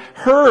town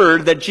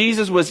heard that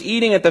Jesus was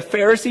eating at the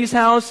Pharisee's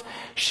house,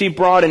 she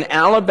brought an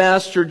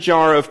alabaster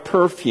jar of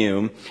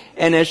perfume,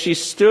 and as she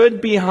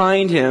stood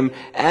behind him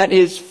at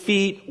his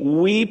feet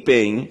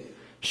weeping,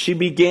 she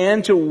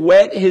began to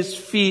wet his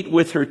feet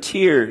with her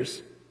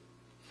tears.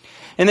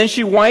 And then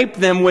she wiped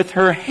them with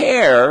her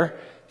hair,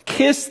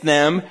 kissed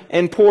them,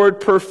 and poured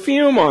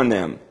perfume on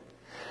them.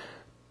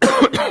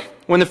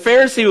 When the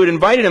Pharisee who had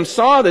invited him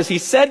saw this, he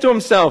said to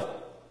himself,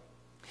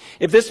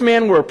 if this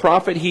man were a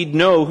prophet, he'd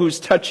know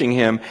who's touching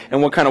him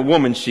and what kind of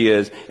woman she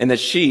is, and that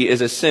she is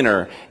a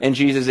sinner. And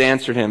Jesus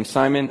answered him,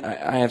 Simon,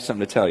 I have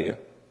something to tell you.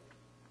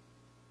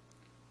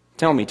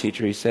 Tell me,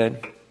 teacher, he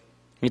said.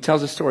 He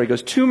tells a story. He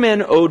goes, 2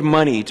 men owed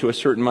money to a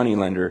certain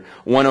moneylender.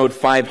 One owed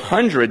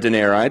 500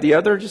 denarii, the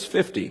other just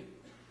 50.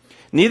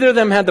 Neither of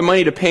them had the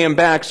money to pay him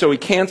back, so he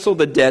canceled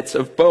the debts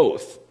of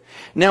both.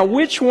 Now,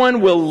 which one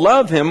will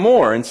love him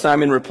more? And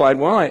Simon replied,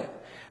 well,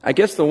 I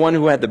guess the one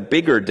who had the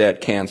bigger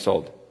debt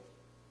canceled.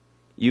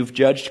 You've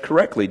judged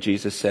correctly,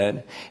 Jesus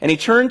said. And he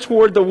turned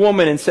toward the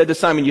woman and said to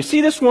Simon, you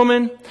see this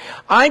woman?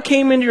 I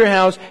came into your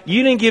house.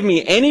 You didn't give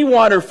me any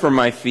water for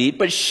my feet,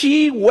 but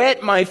she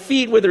wet my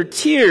feet with her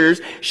tears.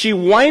 She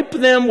wiped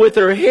them with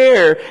her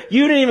hair.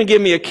 You didn't even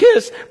give me a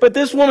kiss, but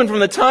this woman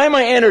from the time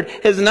I entered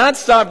has not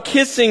stopped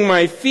kissing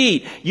my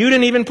feet. You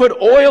didn't even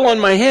put oil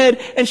on my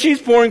head, and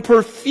she's pouring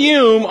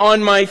perfume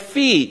on my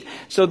feet.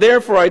 So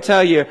therefore I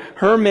tell you,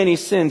 her many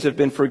sins have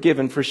been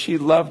forgiven, for she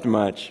loved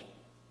much.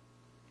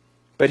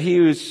 But he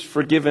who's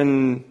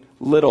forgiven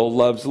little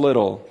loves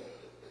little.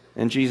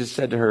 And Jesus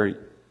said to her,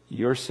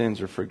 your sins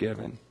are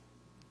forgiven.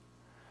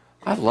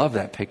 I love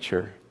that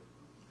picture.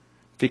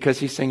 Because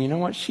he's saying, you know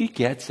what? She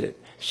gets it.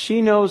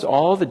 She knows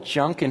all the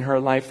junk in her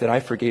life that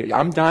I forgave.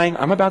 I'm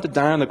about to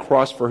die on the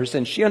cross for her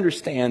sins. She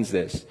understands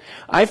this.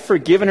 I've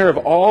forgiven her of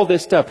all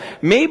this stuff.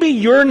 Maybe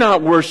you're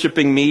not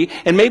worshiping me,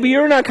 and maybe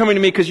you're not coming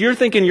to me because you're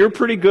thinking you're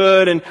pretty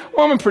good, and,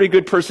 well, I'm a pretty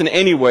good person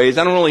anyways.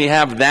 I don't really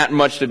have that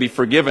much to be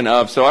forgiven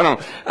of, so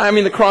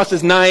the cross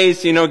is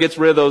nice, gets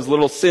rid of those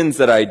little sins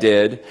that I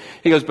did.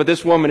 He goes, but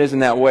this woman isn't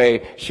that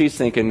way. She's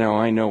thinking, no,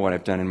 I know what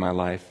I've done in my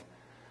life.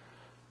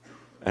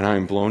 And I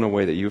am blown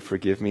away that you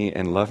forgive me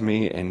and love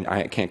me, and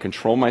I can't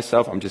control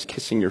myself. I'm just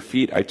kissing your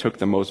feet. I took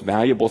the most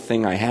valuable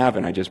thing I have,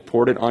 and I just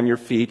poured it on your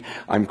feet.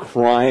 I'm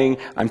crying.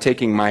 I'm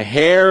taking my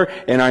hair,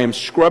 and I am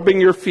scrubbing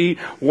your feet.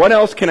 What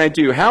else can I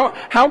do?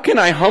 How can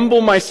I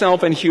humble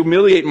myself and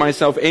humiliate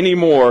myself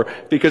anymore?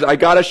 Because I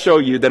got to show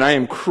you that I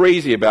am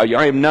crazy about you.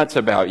 I am nuts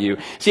about you.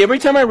 See, every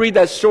time I read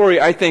that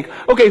story, I think,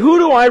 okay, who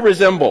do I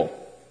resemble?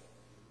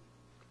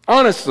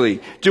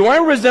 Honestly, do I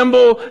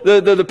resemble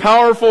the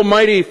powerful,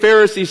 mighty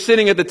Pharisee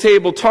sitting at the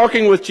table,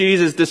 talking with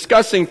Jesus,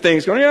 discussing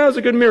things, going, yeah, that was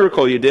a good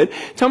miracle you did.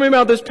 Tell me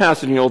about this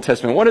passage in the Old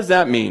Testament. What does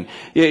that mean?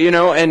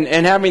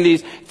 And having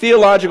these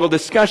theological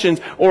discussions.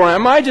 Or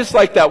am I just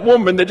like that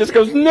woman that just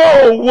goes,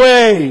 no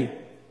way!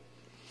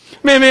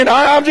 Man,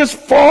 I'll just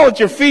fall at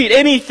your feet,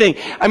 anything.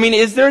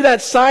 Is there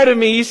that side of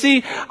me? You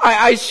see,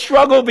 I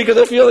struggle because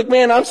I feel like,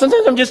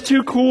 sometimes I'm just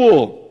too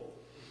cool.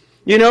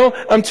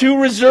 I'm too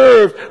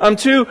reserved.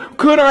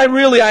 Could I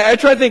really? I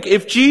try to think,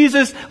 if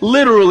Jesus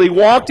literally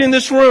walked in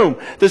this room,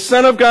 the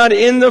Son of God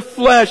in the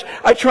flesh,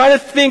 I try to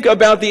think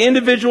about the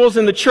individuals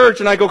in the church,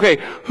 and I go, okay,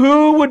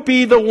 who would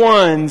be the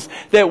ones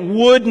that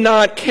would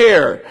not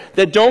care?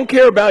 That don't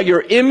care about your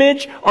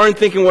image, aren't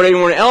thinking what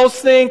anyone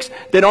else thinks,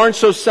 that aren't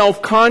so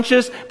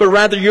self-conscious, but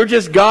rather you're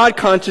just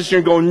God-conscious, and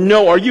you're going,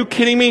 no, are you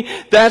kidding me?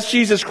 That's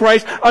Jesus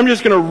Christ. I'm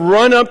just going to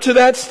run up to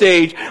that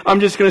stage.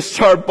 I'm just going to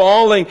start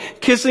bawling,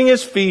 kissing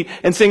his feet,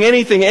 and saying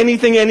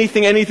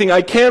anything.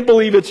 I can't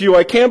believe it's you.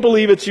 I can't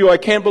believe it's you. I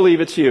can't believe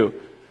it's you.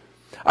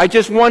 I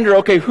just wonder,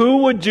 okay, who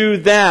would do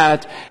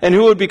that, and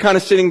who would be kind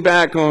of sitting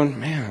back going,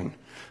 man,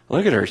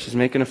 look at her. She's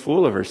making a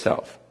fool of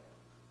herself.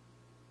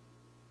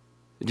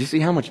 Did you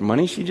see how much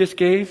money she just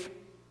gave?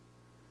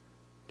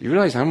 Do you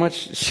realize how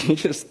much she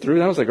just threw?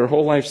 That was like her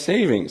whole life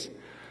savings.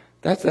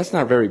 That's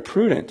not very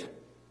prudent.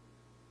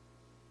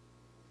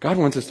 God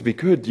wants us to be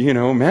good,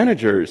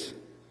 managers.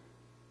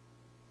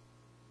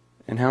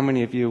 And how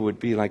many of you would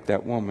be like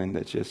that woman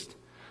that just,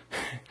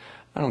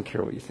 I don't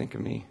care what you think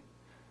of me.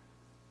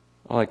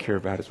 All I care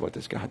about is what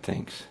this God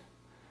thinks.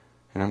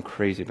 And I'm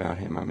crazy about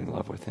him. I'm in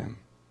love with him.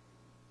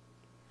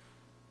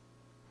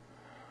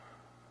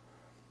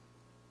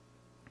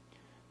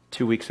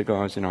 Two weeks ago,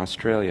 I was in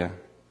Australia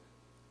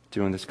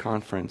doing this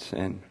conference,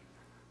 and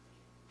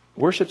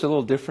worship's a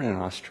little different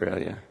in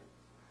Australia.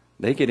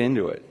 They get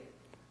into it.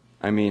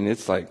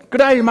 It's like, good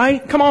day,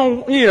 mate. Come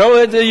on,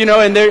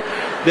 and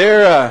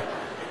they're.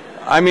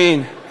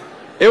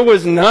 It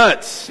was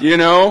nuts,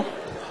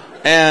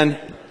 and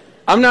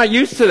I'm not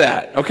used to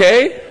that,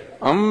 okay?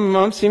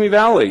 I'm Simi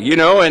Valley,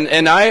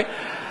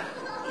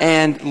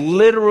 and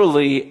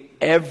literally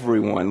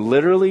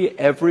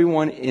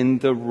everyone in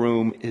the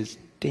room is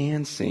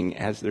dancing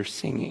as they're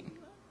singing.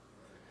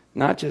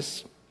 Not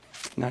just,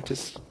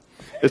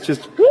 it's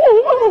just,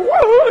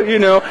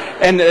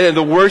 and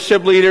the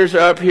worship leaders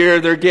are up here,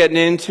 they're getting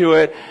into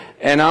it,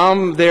 and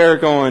I'm there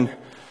going,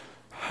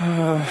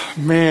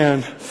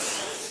 Man,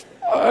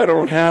 I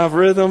don't have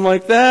rhythm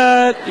like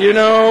that, you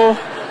know.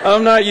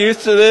 I'm not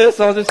used to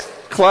this. I'll just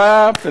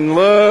clap and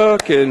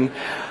look. And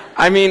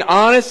I mean,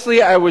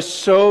 honestly, I was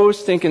so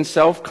stinking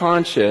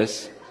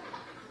self-conscious.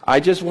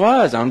 I'm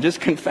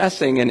just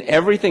confessing, and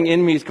everything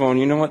in me is going,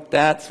 you know what?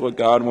 That's what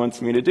God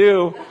wants me to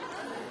do.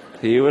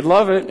 He would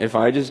love it if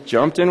I just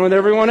jumped in with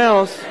everyone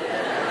else.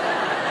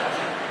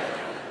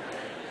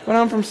 But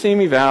I'm from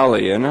Simi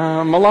Valley, and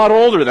I'm a lot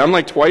older. I'm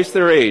like twice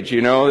their age,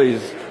 you know,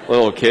 these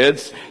little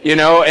kids, you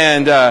know,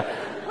 and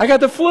I got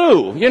the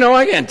flu. You know,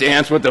 I can't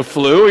dance with the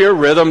flu. Your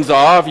rhythm's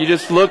off. You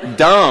just look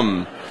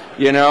dumb,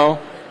 you know.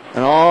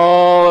 And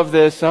all of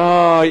this,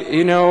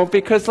 you know,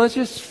 because let's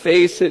just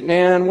face it,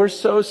 man, we're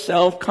so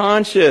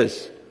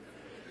self-conscious.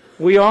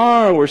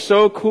 We're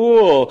so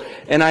cool.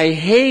 And I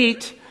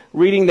hate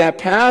reading that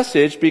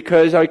passage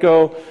because I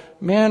go,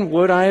 man,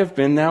 would I have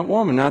been that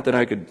woman? Not that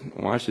I could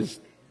wash this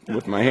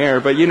with my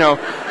hair, but you know,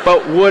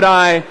 but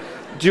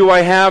do I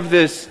have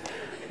this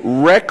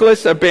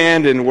reckless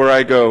abandon where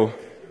I go,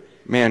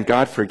 man,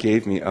 God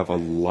forgave me of a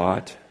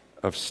lot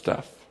of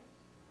stuff.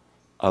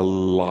 A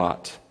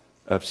lot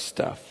of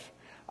stuff.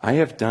 I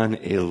have done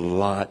a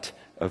lot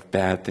of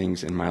bad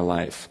things in my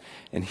life.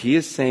 And He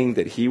is saying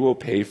that He will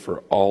pay for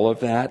all of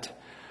that,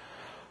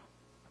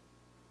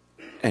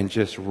 and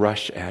just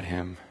rush at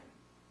Him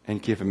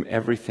and give Him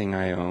everything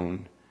I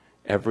own,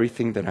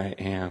 everything that I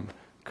am.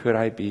 Could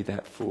I be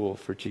that fool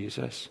for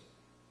Jesus?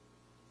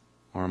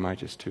 Or am I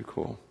just too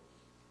cool?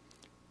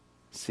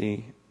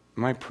 See,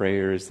 my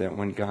prayer is that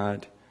when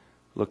God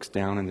looks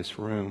down in this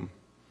room,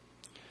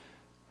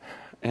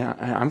 and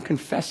I'm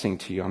confessing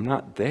to you, I'm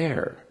not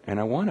there, and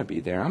I want to be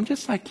there. I'm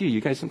just like you.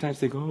 You guys sometimes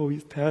think, oh,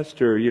 he's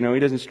pastor, you know,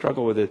 he doesn't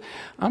struggle with it.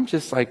 I'm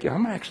just like you.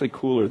 I'm actually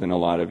cooler than a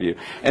lot of you.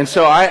 And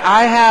so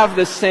I have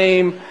the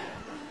same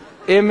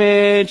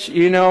image,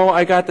 you know,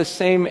 I got the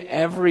same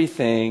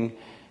everything,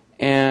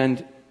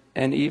 and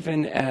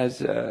even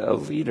as a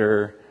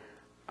leader,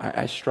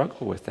 I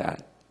struggle with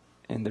that.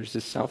 And there's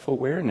this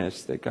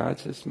self-awareness that God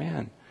says,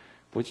 man,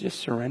 would you just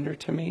surrender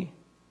to me?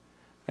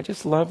 I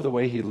just love the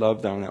way He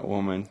loved on that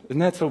woman. Isn't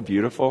that so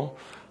beautiful?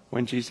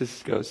 When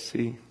Jesus goes,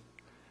 see,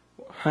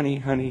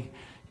 honey,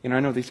 you know, I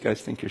know these guys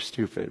think you're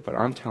stupid, but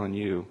I'm telling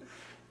you,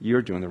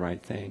 you're doing the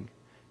right thing,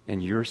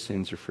 and your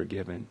sins are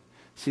forgiven.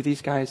 See,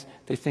 these guys,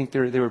 they think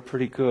they were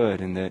pretty good,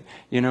 and that,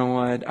 you know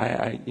what,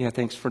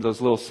 thanks for those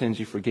little sins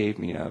you forgave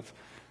me of.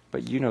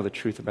 But you know the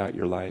truth about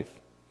your life,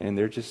 and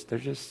they're just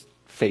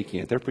faking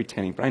it. They're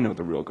pretending, but I know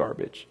the real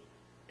garbage.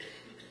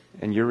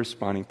 And you're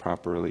responding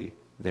properly.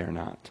 They're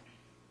not.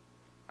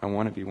 I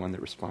want to be one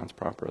that responds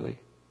properly.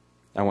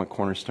 I want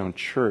Cornerstone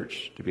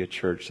Church to be a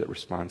church that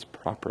responds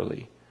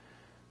properly,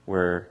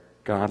 where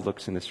God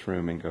looks in this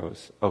room and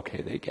goes,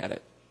 okay, they get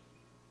it.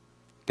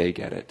 They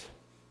get it.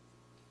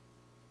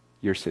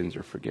 Your sins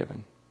are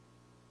forgiven.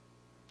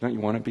 Don't you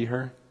want to be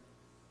her?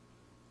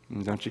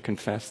 And don't you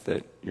confess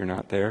that you're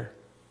not there,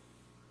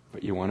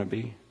 but you want to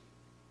be?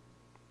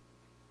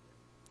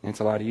 And it's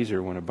a lot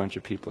easier when a bunch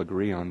of people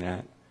agree on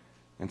that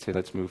and say,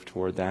 let's move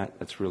toward that.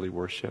 Let's really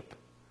worship.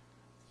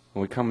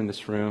 When we come in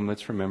this room,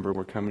 let's remember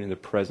we're coming in the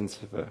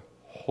presence of a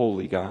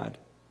holy God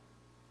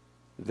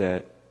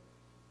that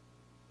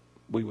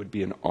we would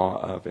be in awe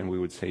of and we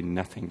would say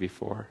nothing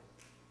before.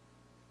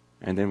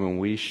 And then when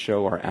we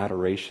show our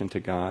adoration to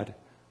God,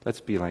 let's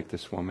be like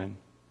this woman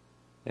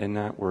and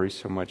not worry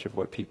so much of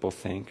what people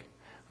think.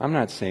 I'm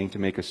not saying to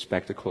make a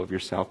spectacle of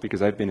yourself,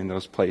 because I've been in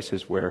those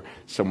places where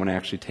someone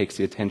actually takes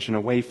the attention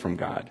away from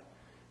God.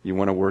 You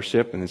want to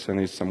worship, and then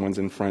suddenly someone's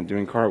in front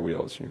doing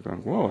cartwheels. You're going,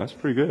 whoa, that's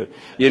pretty good.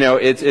 You know,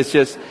 it's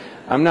just,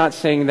 I'm not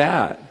saying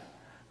that.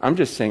 I'm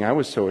just saying I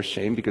was so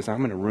ashamed because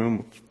I'm in a room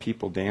with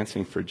people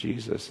dancing for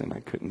Jesus, and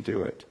I couldn't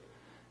do it.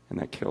 And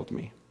that killed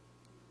me.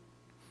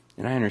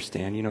 And I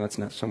understand, you know, that's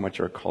not so much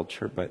our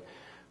culture, but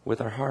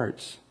with our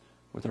hearts,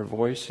 with our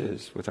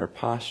voices, with our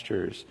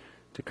postures,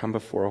 to come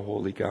before a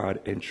holy God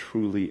and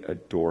truly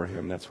adore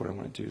Him. That's what I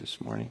want to do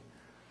this morning.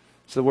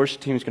 So the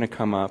worship team is going to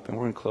come up, and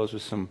we're going to close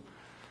with some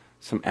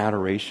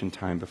adoration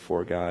time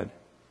before God.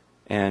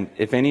 And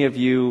if any of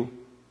you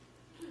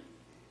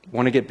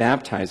want to get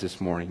baptized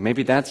this morning,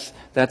 maybe that's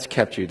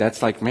kept you.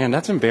 That's like, man,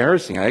 that's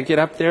embarrassing. I get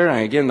up there, and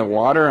I get in the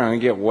water, and I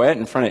get wet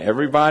in front of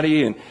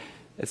everybody, and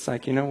it's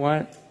like, you know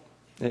what?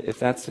 If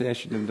that's the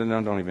issue, then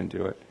don't even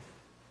do it.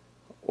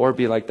 Or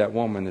be like that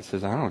woman that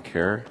says, I don't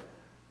care.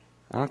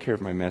 I don't care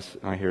if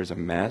my hair is a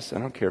mess. I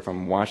don't care if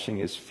I'm washing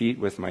His feet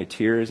with my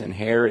tears and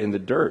hair in the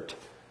dirt.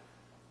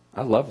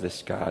 I love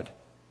this God.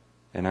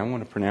 And I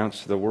want to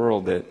pronounce to the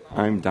world that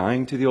I'm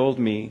dying to the old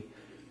me,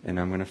 and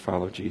I'm going to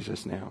follow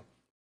Jesus now.